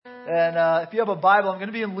And if you have a Bible, I'm going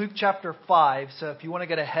to be in Luke chapter 5. So if you want to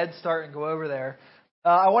get a head start and go over there,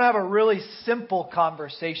 I want to have a really simple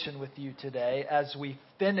conversation with you today as we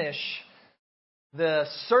finish the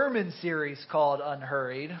sermon series called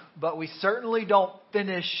Unhurried. But we certainly don't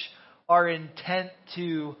finish our intent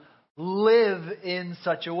to live in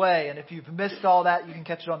such a way. And if you've missed all that, you can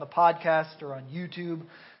catch it on the podcast or on YouTube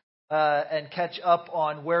and catch up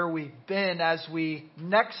on where we've been as we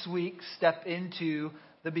next week step into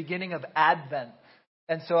the beginning of Advent.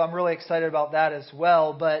 And so I'm really excited about that as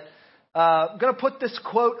well. But I'm going to put this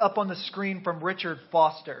quote up on the screen from Richard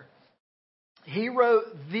Foster. He wrote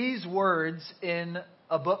these words in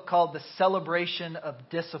a book called The Celebration of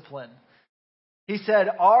Discipline. He said,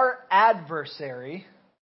 "Our adversary,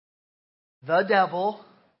 the devil,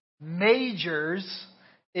 majors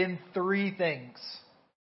in three things."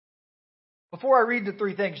 Before I read the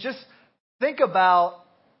three things, just think about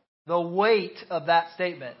the weight of that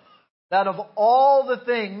statement. That of all the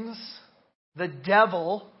things the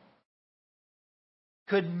devil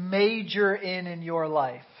could major in your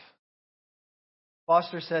life,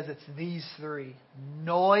 Foster says it's these three: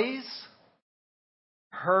 noise,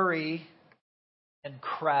 hurry, and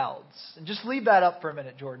crowds. And just leave that up for a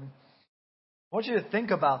minute, Jordan. I want you to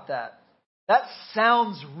think about that. That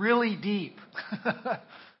sounds really deep.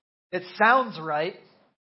 It sounds right.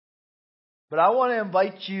 But I want to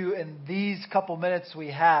invite you in these couple minutes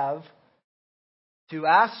we have to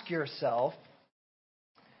ask yourself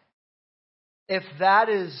if that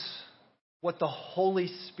is what the Holy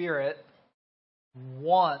Spirit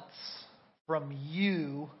wants from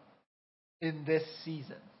you in this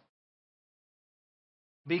season.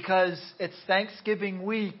 Because it's Thanksgiving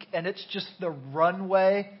week and it's just the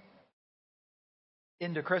runway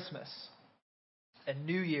into Christmas and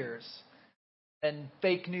New Year's and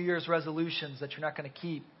fake New Year's resolutions that you're not going to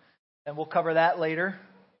keep. And we'll cover that later.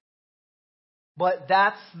 But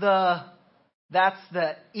that's the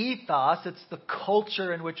ethos. It's the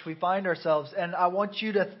culture in which we find ourselves. And I want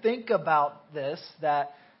you to think about this,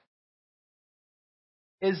 that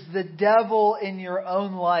is the devil in your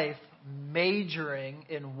own life majoring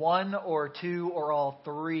in one or two or all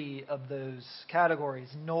three of those categories: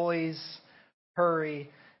 noise, hurry,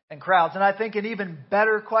 and crowds. And I think an even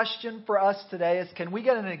better question for us today is, can we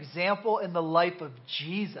get an example in the life of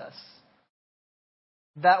Jesus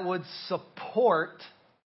that would support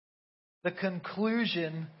the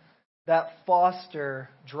conclusion that Foster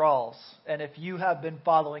draws? And if you have been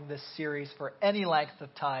following this series for any length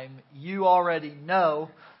of time, you already know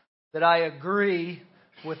that I agree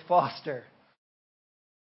with Foster.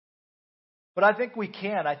 But I think we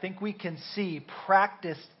can. I think we can see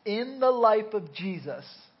practiced in the life of Jesus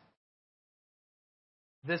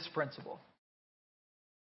this principle.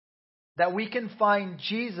 That we can find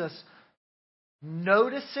Jesus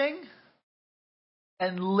noticing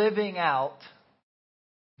and living out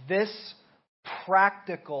this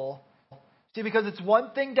practical. See, because it's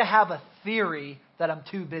one thing to have a theory that I'm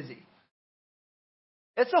too busy.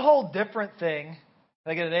 It's a whole different thing,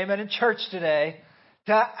 I get an amen in church today,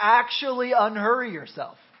 to actually unhurry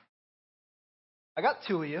yourself. I got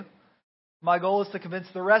two of you. My goal is to convince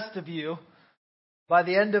the rest of you by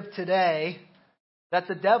the end of today that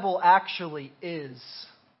the devil actually is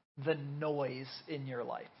the noise in your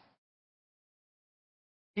life.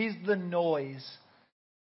 He's the noise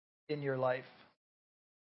in your life.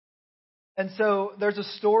 And so there's a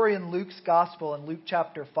story in Luke's gospel in Luke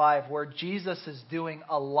chapter 5 where Jesus is doing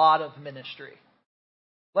a lot of ministry.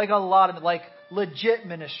 Like legit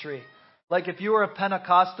ministry. Like if you were a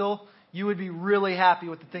Pentecostal, you would be really happy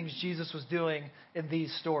with the things Jesus was doing in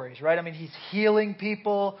these stories, right? I mean, he's healing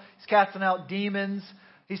people. He's casting out demons.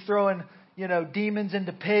 He's throwing, demons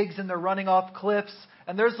into pigs and they're running off cliffs.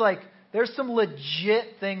 And there's some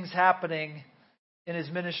legit things happening in his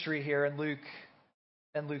ministry here in Luke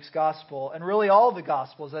and Luke's gospel. And really all the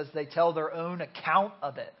gospels as they tell their own account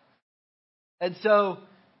of it. And so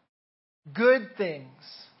good things,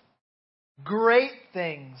 great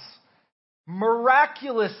things,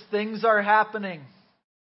 miraculous things are happening,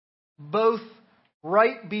 both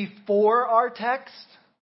right before our text,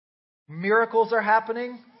 miracles are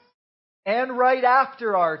happening, and right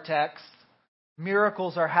after our text,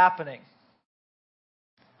 miracles are happening.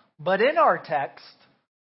 But in our text,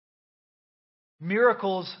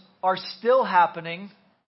 miracles are still happening,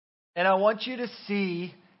 and I want you to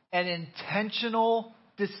see an intentional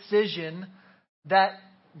decision that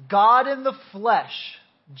God in the flesh,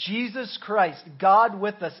 Jesus Christ, God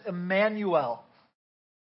with us, Emmanuel,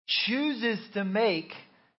 chooses to make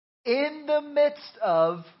in the midst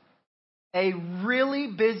of a really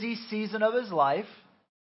busy season of his life,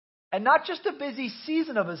 And not just a busy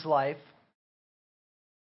season of his life,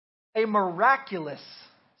 a miraculous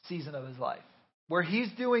season of his life, where he's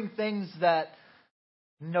doing things that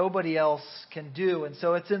nobody else can do. And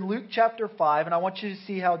so it's in Luke chapter 5, and I want you to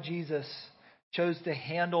see how Jesus chose to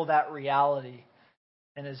handle that reality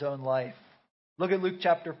in his own life. Look at Luke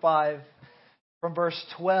chapter 5 from verse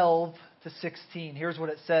 12 to 16. Here's what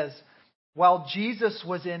it says. While Jesus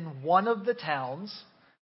was in one of the towns,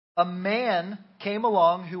 a man came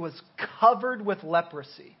along who was covered with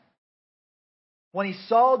leprosy. When he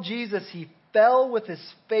saw Jesus, he fell with his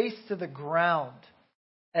face to the ground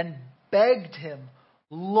and begged him,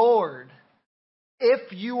 Lord,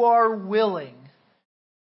 if you are willing,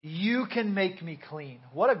 you can make me clean.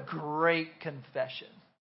 What a great confession.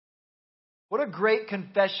 What a great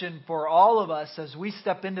confession for all of us as we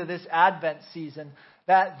step into this Advent season,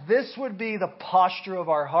 that this would be the posture of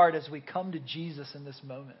our heart as we come to Jesus in this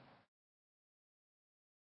moment.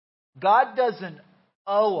 God doesn't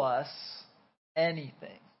owe us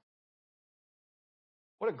anything.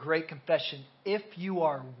 What a great confession. If you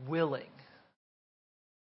are willing,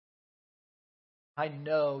 I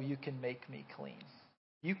know you can make me clean.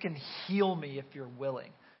 You can heal me if you're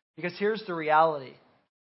willing. Because here's the reality.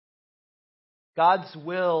 God's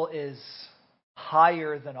will is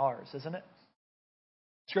higher than ours, isn't it?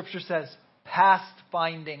 Scripture says, past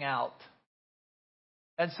finding out.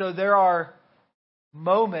 And so there are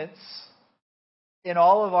moments in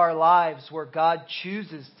all of our lives where God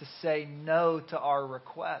chooses to say no to our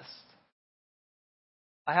request.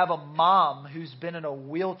 I have a mom who's been in a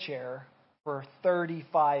wheelchair for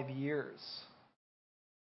 35 years.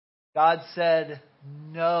 God said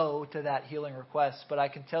no to that healing request, but I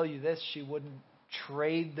can tell you this, she wouldn't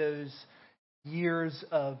trade those years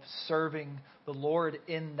of serving the Lord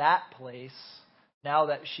in that place now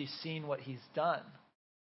that she's seen what he's done.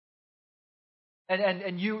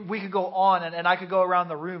 We could go on, and I could go around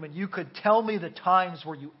the room, and you could tell me the times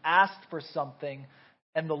where you asked for something,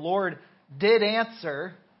 and the Lord did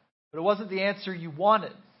answer, but it wasn't the answer you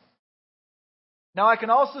wanted. Now, I can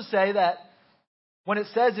also say that when it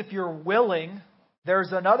says if you're willing,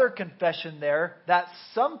 there's another confession there that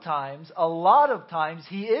sometimes, a lot of times,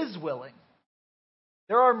 he is willing.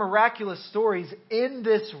 There are miraculous stories in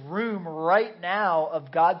this room right now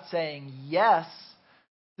of God saying yes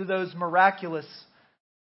to those miraculous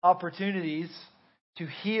opportunities to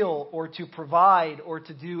heal or to provide or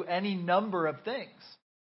to do any number of things.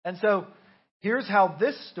 And so here's how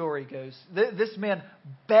this story goes. This man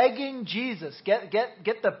begging Jesus. Get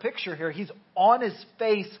the picture here. He's on his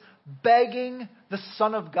face begging the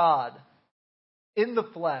Son of God in the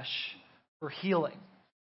flesh for healing.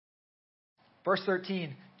 Verse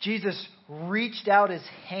 13, Jesus reached out his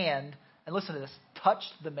hand and listen to this,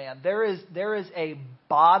 touched the man. There is a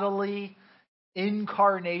bodily,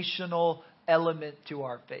 incarnational element to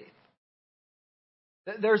our faith.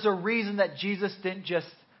 There's a reason that Jesus didn't just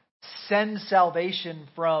send salvation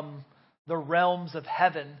from the realms of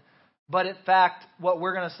heaven, but in fact, what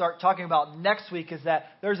we're going to start talking about next week is that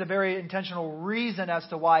there's a very intentional reason as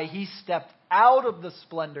to why he stepped out of the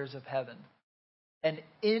splendors of heaven and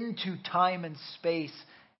into time and space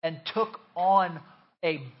and took on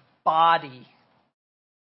a body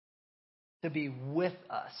to be with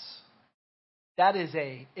us. That is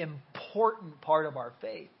an important part of our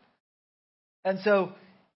faith. And so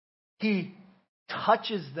he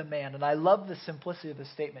touches the man, and I love the simplicity of the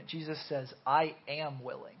statement. Jesus says, I am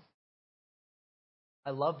willing.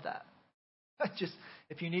 I love that. Just,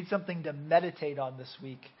 if you need something to meditate on this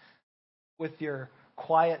week with your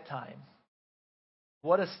quiet time,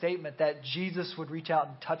 what a statement that Jesus would reach out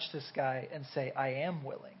and touch this guy and say, I am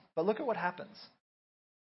willing. But look at what happens.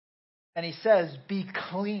 And he says, be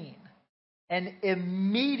clean. And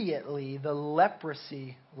immediately the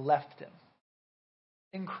leprosy left him.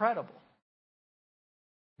 Incredible.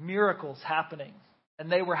 Miracles happening.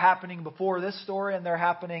 And they were happening before this story, and they're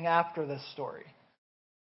happening after this story.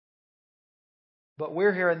 But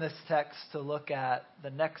we're here in this text to look at the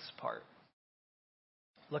next part.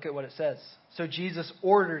 Look at what it says. So Jesus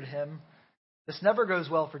ordered him. This never goes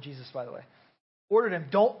well for Jesus, by the way. Ordered him,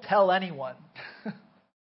 don't tell anyone.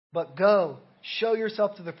 But go, show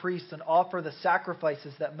yourself to the priest and offer the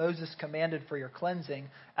sacrifices that Moses commanded for your cleansing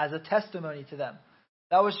as a testimony to them.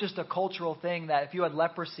 That was just a cultural thing that if you had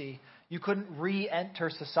leprosy, you couldn't re-enter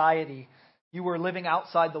society. You were living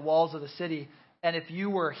outside the walls of the city. And if you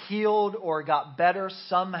were healed or got better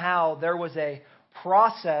somehow, there was a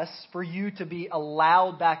process for you to be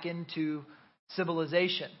allowed back into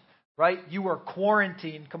civilization, right? You were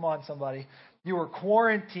quarantined. Come on, somebody. You were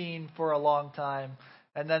quarantined for a long time.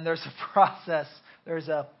 And then there's a process. There's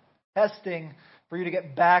a testing for you to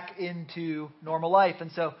get back into normal life.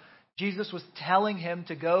 And so Jesus was telling him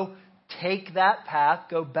to go take that path,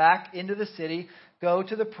 go back into the city, go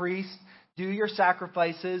to the priest, do your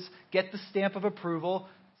sacrifices, get the stamp of approval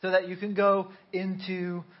so that you can go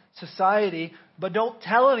into society, but don't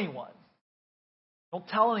tell anyone. Don't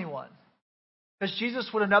tell anyone. Because Jesus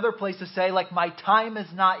would another place to say, like, my time is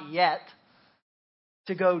not yet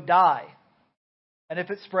to go die. And if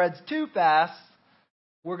it spreads too fast,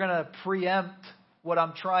 we're going to preempt what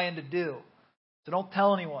I'm trying to do. So don't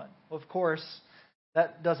tell anyone. Well, of course,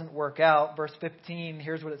 that doesn't work out. Verse 15,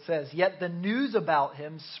 here's what it says. Yet the news about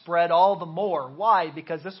him spread all the more. Why?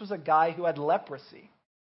 Because this was a guy who had leprosy.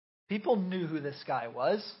 People knew who this guy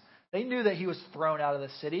was. They knew that he was thrown out of the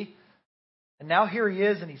city. And now here he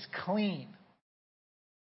is, and he's clean.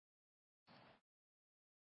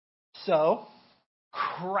 So,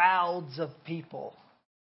 crowds of people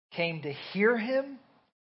came to hear him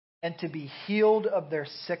and to be healed of their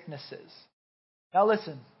sicknesses. Now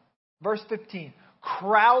listen, verse 15.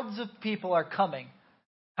 Crowds of people are coming.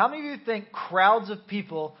 How many of you think crowds of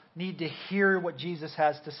people need to hear what Jesus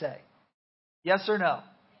has to say? Yes or no?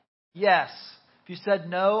 Yes. If you said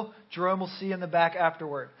no, Jerome will see you in the back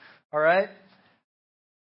afterward. All right?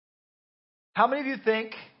 How many of you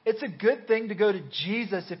think it's a good thing to go to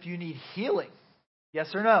Jesus if you need healing? Yes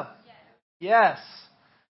or no? Yes.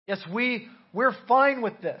 Yes, we're fine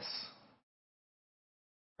with this.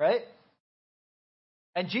 Right?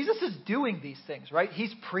 And Jesus is doing these things, right?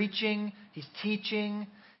 He's preaching, he's teaching,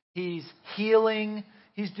 he's healing,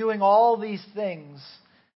 he's doing all these things.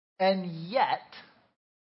 And yet,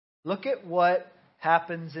 look at what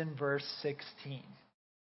happens in verse 16.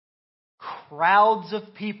 Crowds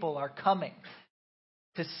of people are coming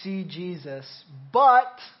to see Jesus,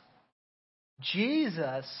 but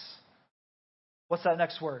Jesus, what's that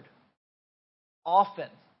next word? Often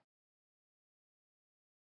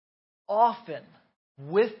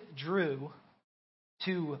withdrew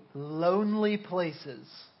to lonely places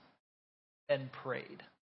and prayed.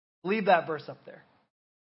 Leave that verse up there.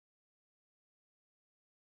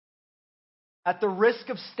 At the risk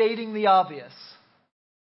of stating the obvious,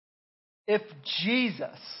 if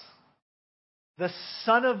Jesus, the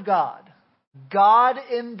Son of God, God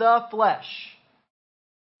in the flesh,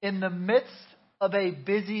 in the midst of a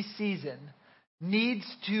busy season, needs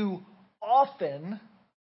to often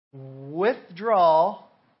withdraw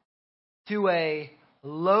to a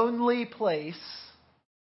lonely place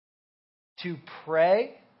to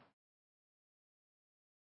pray,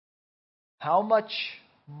 how much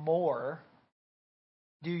more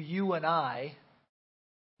do you and I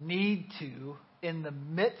need to, in the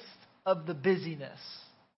midst of the busyness,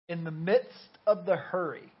 in the midst of the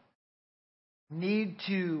hurry, need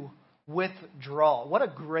to withdraw? What a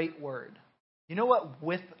great word. You know what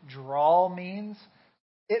withdrawal means?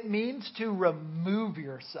 It means to remove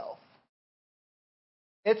yourself.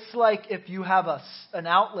 It's like if you have an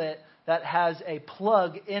outlet that has a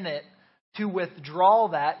plug in it. To withdraw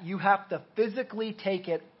that, you have to physically take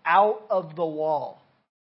it out of the wall.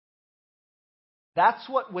 That's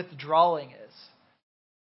what withdrawing is.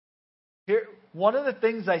 Here, one of the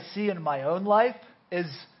things I see in my own life is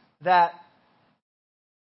that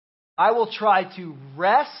I will try to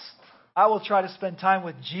rest, I will try to spend time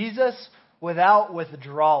with Jesus without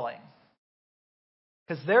withdrawing.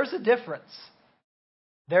 Because there's a difference.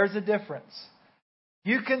 There's a difference.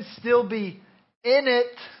 You can still be in it.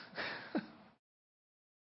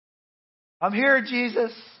 I'm here,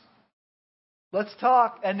 Jesus. Let's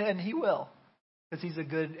talk. And he will. Because he's a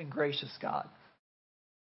good and gracious God.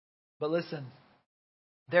 But listen,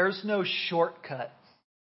 there's no shortcut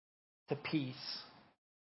to peace.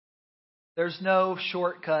 There's no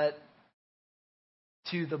shortcut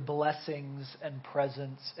to the blessings and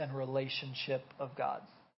presence and relationship of God.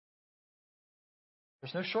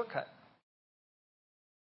 There's no shortcut.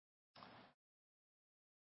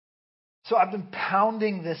 So I've been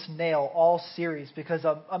pounding this nail all series because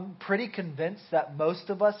I'm pretty convinced that most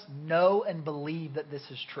of us know and believe that this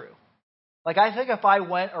is true. Like, I think if I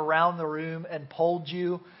went around the room and polled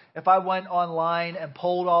you, if I went online and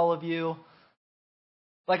polled all of you,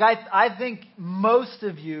 like I think most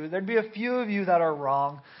of you, there'd be a few of you that are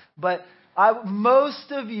wrong, but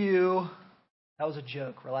most of you, that was a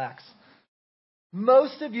joke, relax.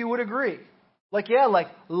 Most of you would agree. Like, yeah, like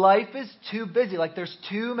life is too busy. Like there's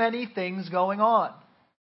too many things going on.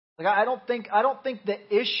 Like I don't think the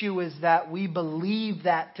issue is that we believe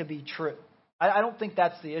that to be true. I don't think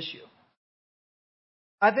that's the issue.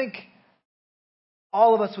 I think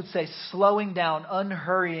all of us would say slowing down,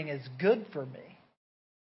 unhurrying is good for me.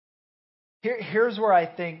 Here's where I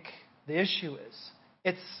think the issue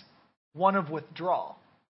is. one of withdrawal.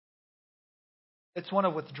 It's one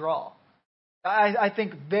of withdrawal. I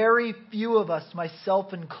think very few of us,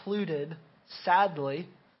 myself included, sadly,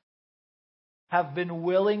 have been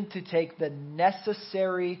willing to take the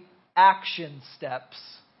necessary action steps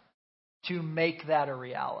to make that a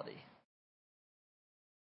reality.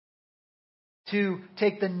 To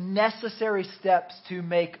take the necessary steps to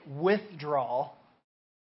make withdrawal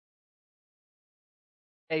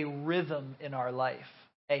a rhythm in our life,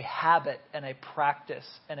 a habit and a practice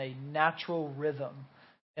and a natural rhythm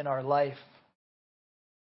in our life.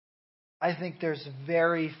 I think there's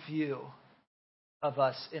very few of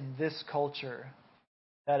us in this culture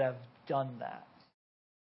that have done that.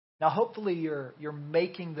 Now, hopefully you're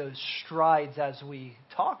making those strides as we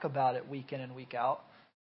talk about it week in and week out.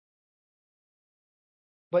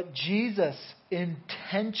 But Jesus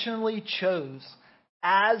intentionally chose,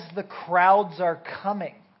 as the crowds are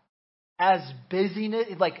coming, as busyness,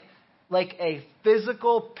 like a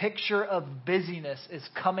physical picture of busyness is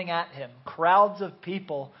coming at him, crowds of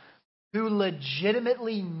people who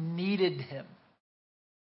legitimately needed him.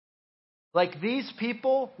 Like, these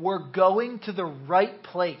people were going to the right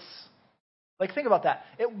place. Like, think about that.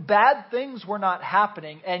 Bad things were not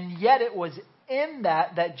happening, and yet it was in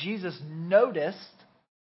that Jesus noticed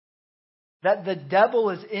that the devil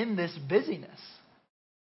is in this busyness.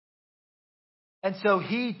 And so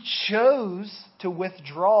he chose to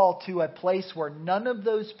withdraw to a place where none of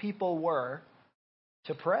those people were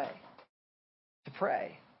to pray. To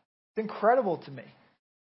pray. It's incredible to me.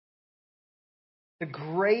 The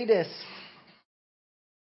greatest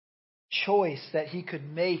choice that he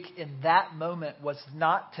could make in that moment was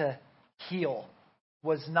not to heal,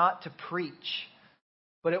 was not to preach,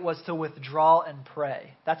 but it was to withdraw and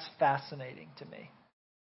pray. That's fascinating to me.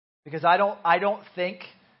 Because I don't think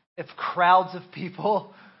if crowds of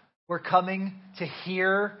people were coming to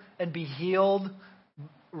hear and be healed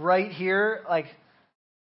right here, like,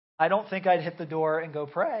 I don't think I'd hit the door and go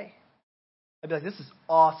pray. I'd be like, this is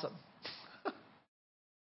awesome.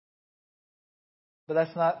 But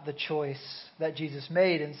that's not the choice that Jesus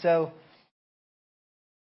made. And so,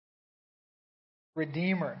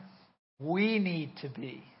 Redeemer, we need to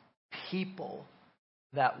be people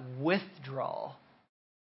that withdraw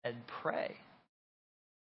and pray.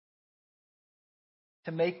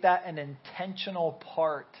 To make that an intentional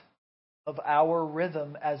part of our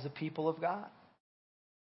rhythm as the people of God.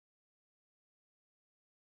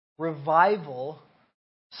 Revival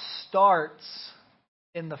starts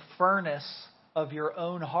in the furnace of your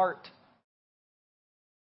own heart.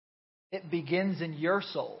 It begins in your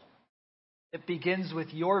soul. It begins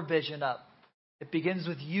with your vision up. It begins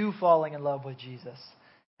with you falling in love with Jesus.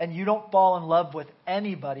 And you don't fall in love with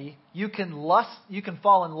anybody. You can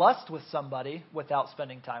fall in lust with somebody without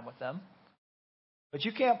spending time with them. But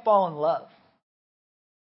you can't fall in love.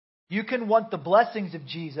 You can want the blessings of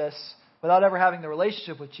Jesus without ever having the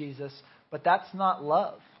relationship with Jesus, but that's not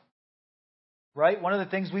love. Right? One of the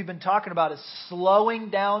things we've been talking about is slowing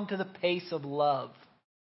down to the pace of love.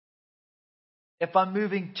 If I'm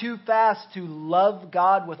moving too fast to love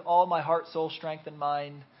God with all my heart, soul, strength, and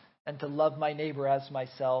mind, and to love my neighbor as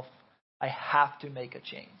myself, I have to make a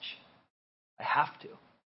change. I have to.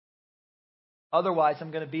 Otherwise,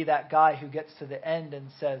 I'm going to be that guy who gets to the end and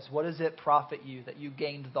says, what does it profit you that you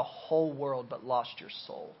gained the whole world but lost your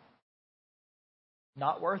soul?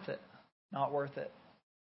 Not worth it. Not worth it.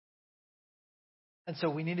 And so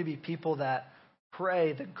we need to be people that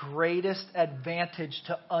pray. The greatest advantage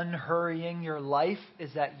to unhurrying your life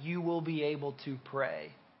is that you will be able to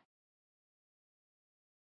pray.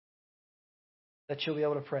 That you'll be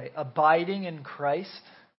able to pray. Abiding in Christ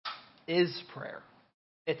is prayer.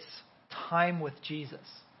 It's time with Jesus.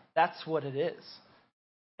 That's what it is.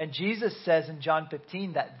 And Jesus says in John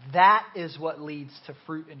 15 that is what leads to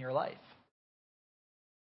fruit in your life.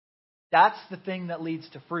 That's the thing that leads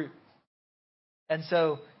to fruit. And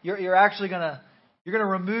so you're actually going to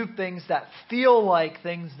remove things that feel like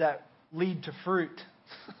things that lead to fruit.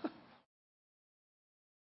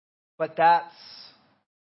 But that's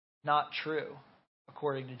not true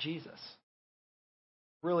according to Jesus.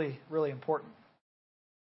 Really, really important.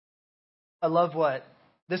 I love what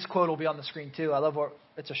this quote will be on the screen too. I love what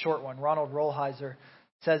it's a short one. Ronald Rolheiser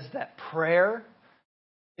says that prayer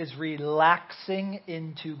is relaxing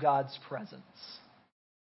into God's presence.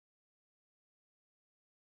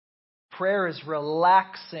 Prayer is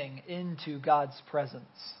relaxing into God's presence.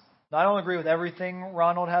 Now, I don't agree with everything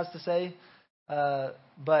Ronald has to say,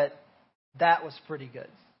 but that was pretty good.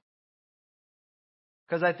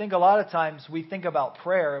 Because I think a lot of times we think about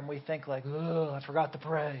prayer and we think like, oh, I forgot to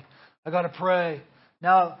pray. I got to pray.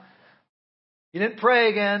 Now, You didn't pray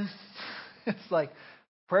again. It's like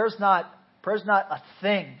prayer's not a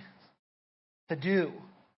thing to do.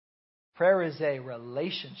 Prayer is a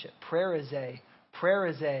relationship. Prayer is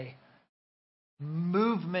a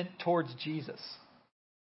movement towards Jesus.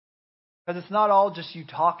 Because it's not all just you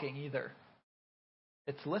talking either.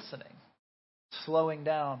 It's listening, slowing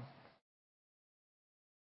down.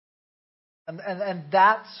 And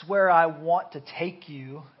that's where I want to take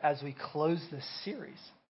you as we close this series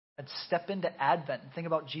and step into Advent and think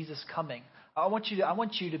about Jesus coming. I want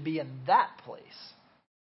you to be in that place,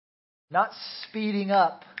 not speeding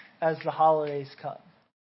up as the holidays come,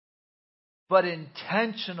 but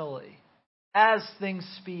intentionally, as things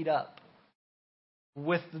speed up,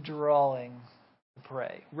 withdrawing to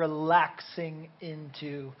pray, relaxing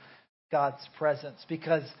into God's presence,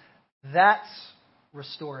 because that's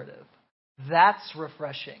restorative. That's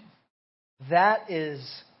refreshing. That is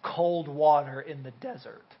cold water in the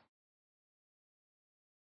desert.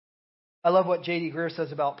 I love what J.D. Greer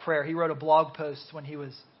says about prayer. He wrote a blog post when he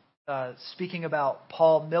was speaking about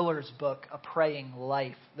Paul Miller's book, A Praying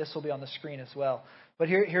Life. This will be on the screen as well. But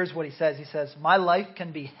here's what he says. He says, "My life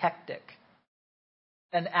can be hectic,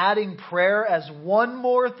 and adding prayer as one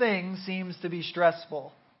more thing seems to be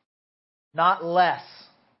stressful, not less.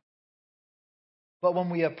 But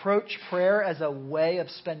when we approach prayer as a way of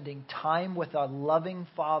spending time with our loving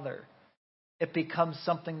Father, it becomes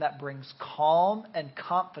something that brings calm and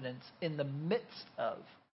confidence in the midst of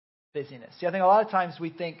busyness." See, I think a lot of times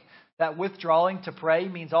we think that withdrawing to pray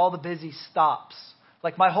means all the busy stops.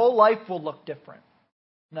 Like my whole life will look different.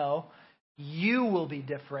 No, you will be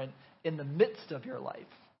different in the midst of your life.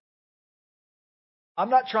 I'm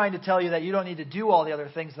not trying to tell you that you don't need to do all the other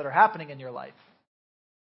things that are happening in your life.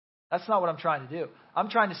 That's not what I'm trying to do. I'm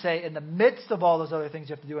trying to say in the midst of all those other things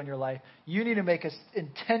you have to do in your life, you need to make an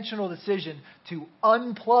intentional decision to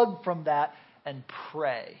unplug from that and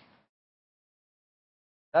pray.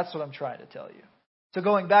 That's what I'm trying to tell you. So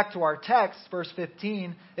going back to our text, verse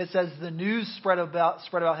 15, it says the news spread about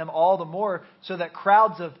him all the more so that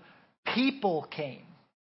crowds of people came.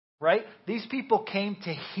 Right? These people came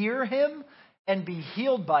to hear him and be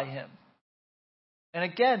healed by him. And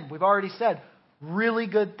again, we've already said, really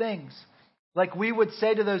good things. Like we would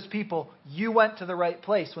say to those people, you went to the right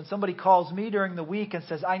place. When somebody calls me during the week and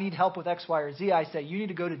says, I need help with X, Y, or Z, I say, you need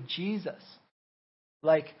to go to Jesus.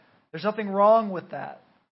 Like, there's nothing wrong with that.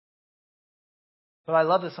 But I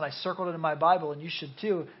love this, and I circled it in my Bible, and you should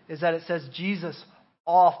too, is that it says Jesus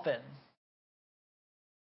often.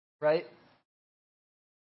 Right?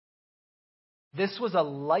 This was a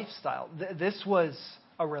lifestyle. This was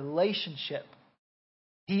a relationship.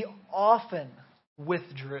 He often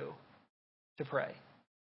withdrew to pray.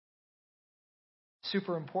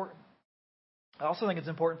 Super important. I also think it's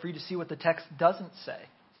important for you to see what the text doesn't say.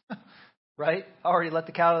 Right? I already let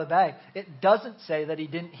the cat out of the bag. It doesn't say that he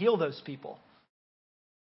didn't heal those people.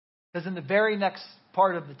 Because in the very next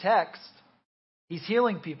part of the text, he's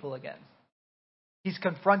healing people again. He's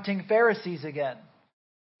confronting Pharisees again.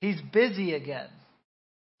 He's busy again.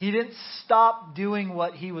 He didn't stop doing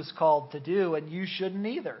what he was called to do, and you shouldn't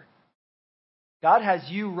either. God has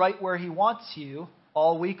you right where he wants you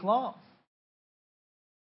all week long.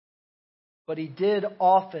 But he did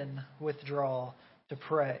often withdraw to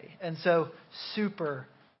pray. And so, super,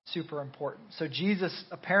 super important. So Jesus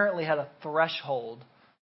apparently had a threshold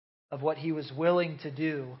of what he was willing to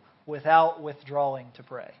do without withdrawing to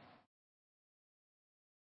pray.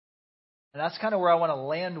 And that's kind of where I want to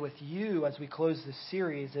land with you as we close this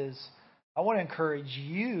series is I want to encourage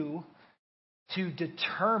you to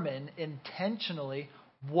determine intentionally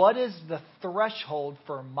what is the threshold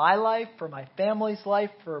for my life, for my family's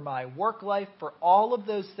life, for my work life, for all of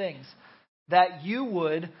those things that you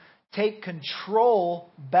would take control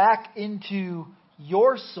back into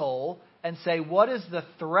your soul and say, what is the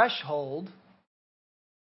threshold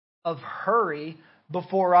of hurry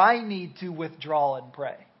before I need to withdraw and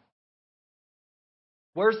pray?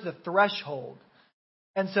 Where's the threshold?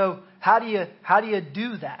 And so how do you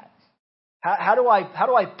do that? How do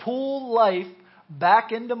I pull life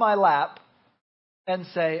back into my lap and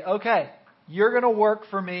say, okay, you're going to work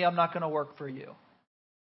for me, I'm not going to work for you?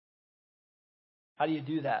 How do you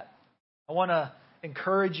do that? I want to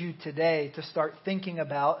encourage you today to start thinking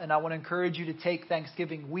about, and I want to encourage you to take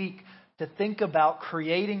Thanksgiving week to think about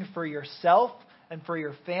creating for yourself and for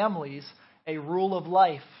your families a rule of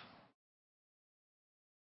life.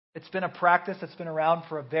 It's been a practice that's been around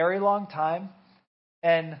for a very long time.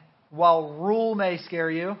 And while rule may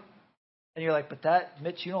scare you, and you're like, but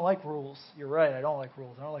Mitch, you don't like rules. You're right, I don't like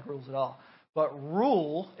rules. I don't like rules at all. But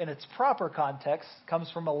rule, in its proper context,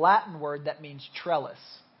 comes from a Latin word that means trellis.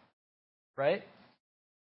 right?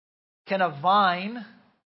 Can a vine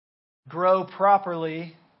grow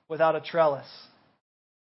properly without a trellis?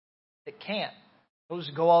 It can't. It'll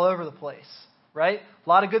just go all over the place, right? A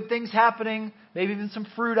lot of good things happening, maybe even some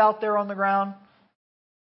fruit out there on the ground,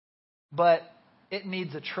 but it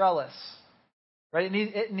needs a trellis, right?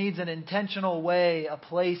 It needs an intentional way, a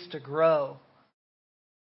place to grow.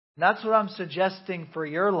 And that's what I'm suggesting for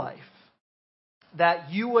your life,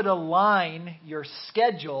 that you would align your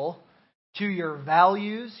schedule to your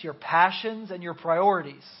values, your passions, and your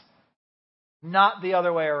priorities, not the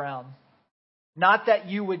other way around. Not that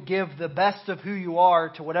you would give the best of who you are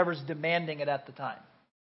to whatever's demanding it at the time.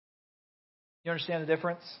 You understand the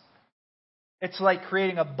difference? It's like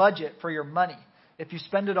creating a budget for your money. If you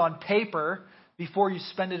spend it on paper before you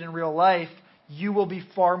spend it in real life, you will be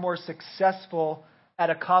far more successful at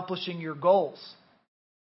accomplishing your goals.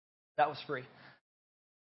 That was free.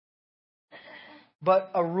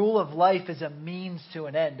 But a rule of life is a means to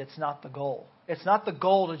an end. It's not the goal. It's not the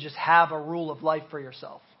goal to just have a rule of life for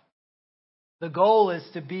yourself. The goal is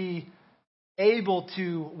to be able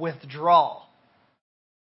to withdraw.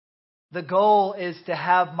 The goal is to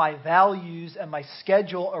have my values and my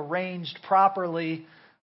schedule arranged properly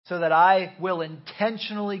so that I will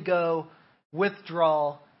intentionally go,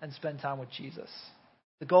 withdraw, and spend time with Jesus.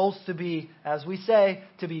 The goal is to be, as we say,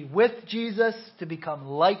 to be with Jesus, to become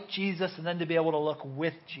like Jesus, and then to be able to look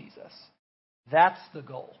with Jesus. That's the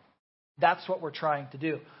goal. That's what we're trying to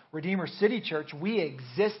do. Redeemer City Church, we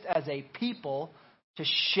exist as a people to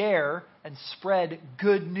share and spread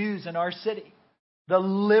good news in our city. The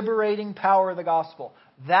liberating power of the gospel.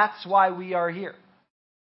 That's why we are here.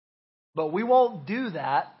 But we won't do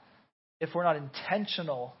that if we're not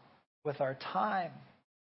intentional with our time.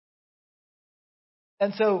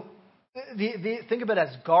 And so, think of it as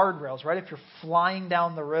guardrails, right? If you're flying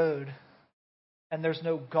down the road and there's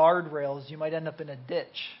no guardrails, you might end up in a ditch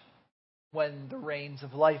when the rains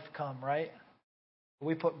of life come, right?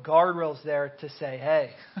 We put guardrails there to say,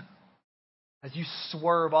 hey, as you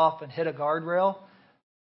swerve off and hit a guardrail,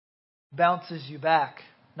 bounces you back.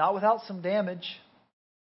 Not without some damage.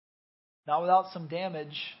 Not without some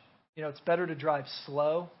damage. You know, it's better to drive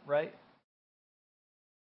slow, right?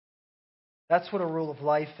 That's what a rule of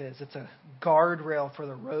life is. It's a guardrail for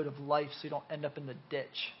the road of life so you don't end up in the ditch.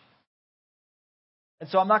 And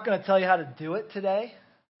so I'm not going to tell you how to do it today.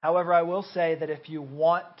 However, I will say that if you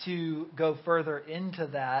want to go further into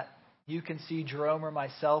that, you can see Jerome or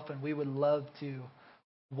myself, and we would love to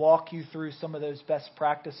walk you through some of those best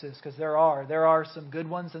practices, because there are some good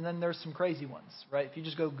ones, and then there's some crazy ones, right? If you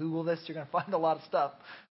just go Google this, you're going to find a lot of stuff,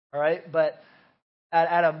 all right? But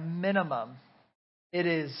at a minimum, it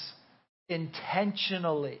is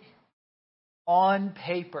intentionally, on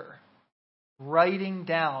paper, writing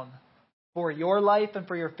down for your life and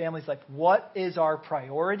for your family's life, what is our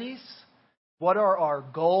priorities? What are our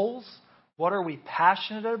goals? What are we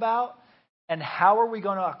passionate about? And how are we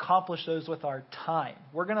going to accomplish those with our time?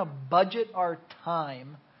 We're going to budget our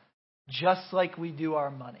time just like we do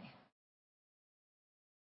our money.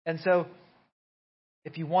 And so,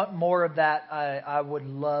 if you want more of that, I would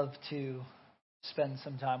love to spend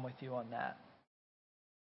some time with you on that.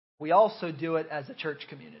 We also do it as a church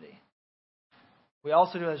community.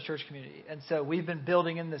 And so we've been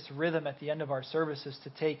building in this rhythm at the end of our services to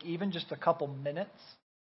take even just a couple minutes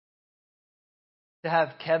to have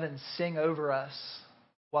Kevin sing over us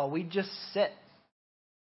while we just sit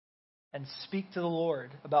and speak to the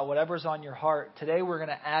Lord about whatever's on your heart. Today we're going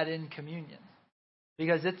to add in communion,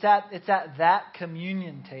 because it's at that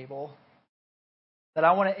communion table that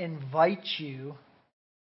I want to invite you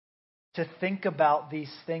to think about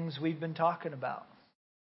these things we've been talking about.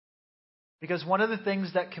 Because one of the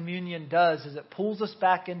things that communion does is it pulls us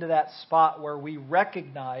back into that spot where we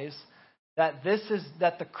recognize that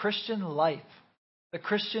the Christian life, the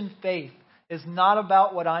Christian faith, is not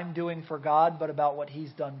about what I'm doing for God, but about what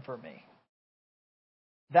He's done for me.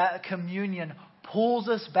 That communion pulls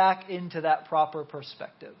us back into that proper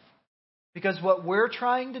perspective. Because what we're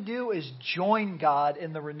trying to do is join God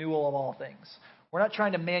in the renewal of all things. We're not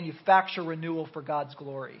trying to manufacture renewal for God's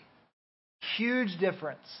glory. Huge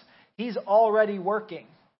difference. He's already working,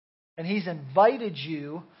 and He's invited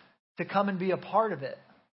you to come and be a part of it.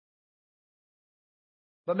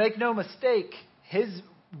 But make no mistake, His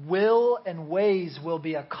will and ways will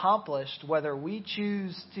be accomplished whether we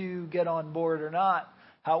choose to get on board or not.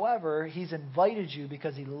 However, He's invited you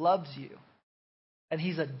because He loves you, and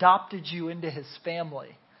He's adopted you into His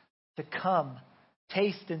family to come,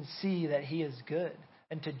 taste and see that He is good,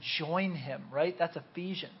 and to join Him, right? That's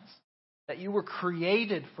Ephesians. That you were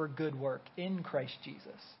created for good work in Christ Jesus.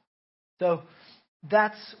 So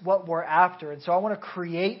that's what we're after. And so I want to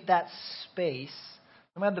create that space.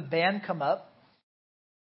 I'm going to have the band come up.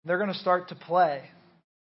 They're going to start to play.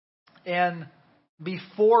 And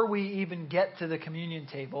before we even get to the communion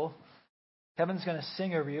table, Kevin's going to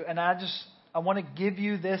sing over you. And I want to give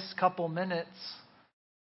you this couple minutes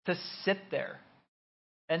to sit there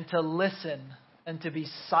and to listen and to be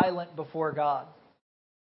silent before God.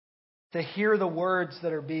 To hear the words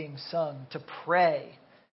that are being sung, to pray,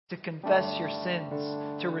 to confess your sins,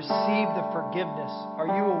 to receive the forgiveness. Are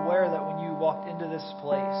you aware that when you walked into this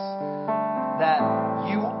place, that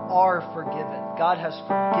you are forgiven? God has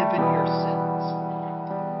forgiven your sins,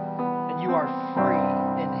 and you are free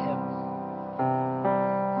in Him.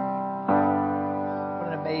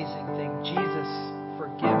 What an amazing thing. Jesus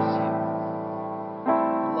forgives you.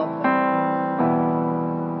 I love that.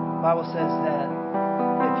 The Bible says that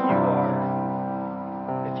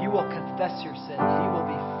if you will confess your sin, He will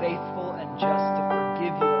be faithful and just to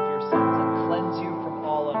forgive you